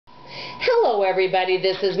Hello everybody,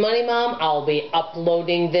 this is Money Mom. I'll be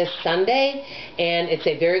uploading this Sunday, and it's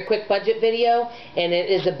a very quick budget video, and it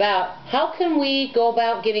is about how can we go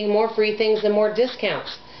about getting more free things and more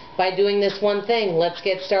discounts by doing this one thing. Let's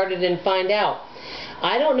get started and find out.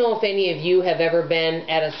 I don't know if any of you have ever been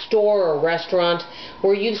at a store or restaurant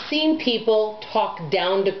where you've seen people talk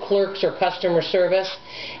down to clerks or customer service,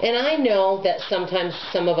 and I know that sometimes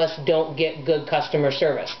some of us don't get good customer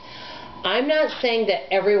service. I'm not saying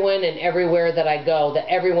that everyone and everywhere that I go, that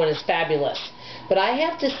everyone is fabulous. But I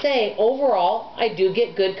have to say, overall, I do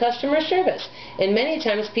get good customer service. And many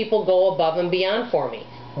times people go above and beyond for me.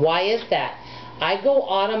 Why is that? I go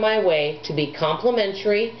out of my way to be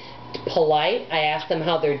complimentary, polite. I ask them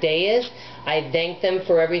how their day is. I thank them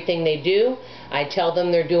for everything they do. I tell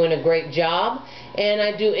them they're doing a great job. And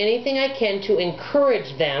I do anything I can to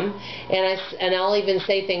encourage them, and I'll even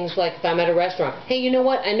say things like, if I'm at a restaurant, hey, you know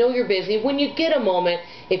what, I know you're busy, when you get a moment,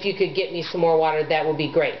 if you could get me some more water, that would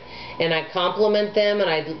be great. And I compliment them, and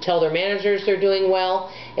I tell their managers they're doing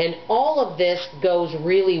well, and all of this goes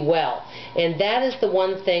really well. And that is the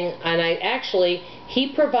one thing, and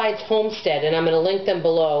he provides Homestead, and I'm going to link them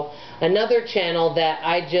below, another channel that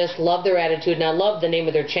I just love their attitude, and I love the name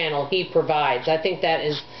of their channel, He Provides. I think that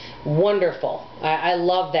is wonderful. I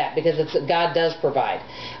love that because God does provide.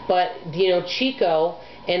 But, you know, Chico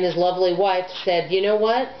and his lovely wife said, you know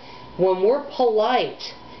what, when we're polite,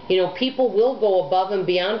 you know, people will go above and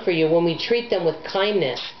beyond for you when we treat them with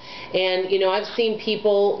kindness. And, you know, I've seen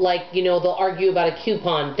people, like, you know, they'll argue about a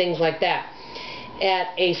coupon, things like that,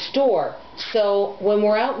 at a store. So when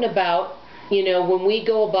we're out and about, you know, when we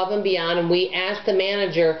go above and beyond and we ask the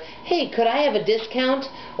manager, hey, could I have a discount?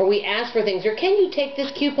 Or we ask for things, or can you take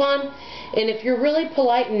this coupon? And if you're really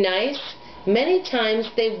polite and nice, many times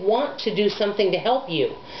they want to do something to help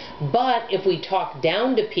you. But if we talk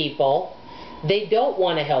down to people, they don't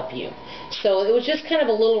want to help you. So it was just kind of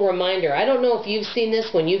a little reminder. I don't know if you've seen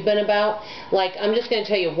this when you've been about. Like, I'm just going to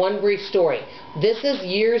tell you one brief story. This is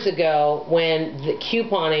years ago when the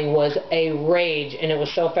couponing was a rage and it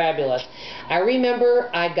was so fabulous. I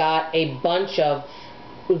remember I got a bunch of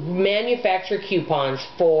manufacturer coupons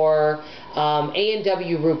for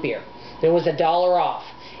A&W root beer. There was $1 off.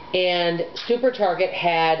 And Super Target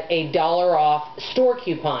had a $1 off store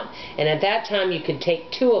coupon. And at that time you could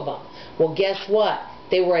take 2 of them. Well, guess what?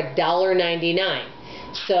 They were $1.99.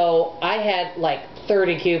 So I had like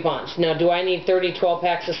 30 coupons. Now, do I need 30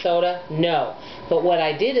 12-packs of soda? No. But what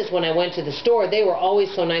I did is when I went to the store, they were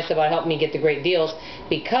always so nice about helping me get the great deals,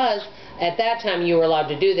 because at that time you were allowed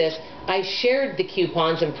to do this. I shared the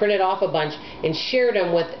coupons and printed off a bunch and shared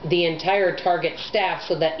them with the entire Target staff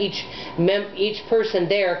so that each person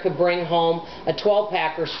there could bring home a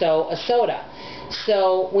 12-pack or so of soda.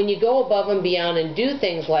 So when you go above and beyond and do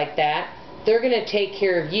things like that, they're going to take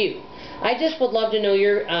care of you. I just would love to know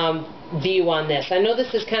your view on this. I know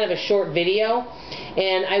this is kind of a short video,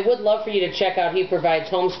 and I would love for you to check out He Provides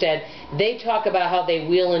Homestead. They talk about how they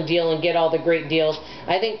wheel and deal and get all the great deals.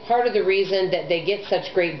 I think part of the reason that they get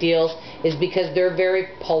such great deals is because they're very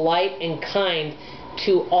polite and kind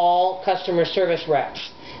to all customer service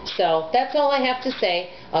reps. So that's all I have to say.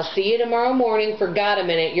 I'll see you tomorrow morning for God a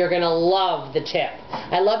Minute. You're going to love the tip.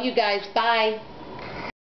 I love you guys. Bye.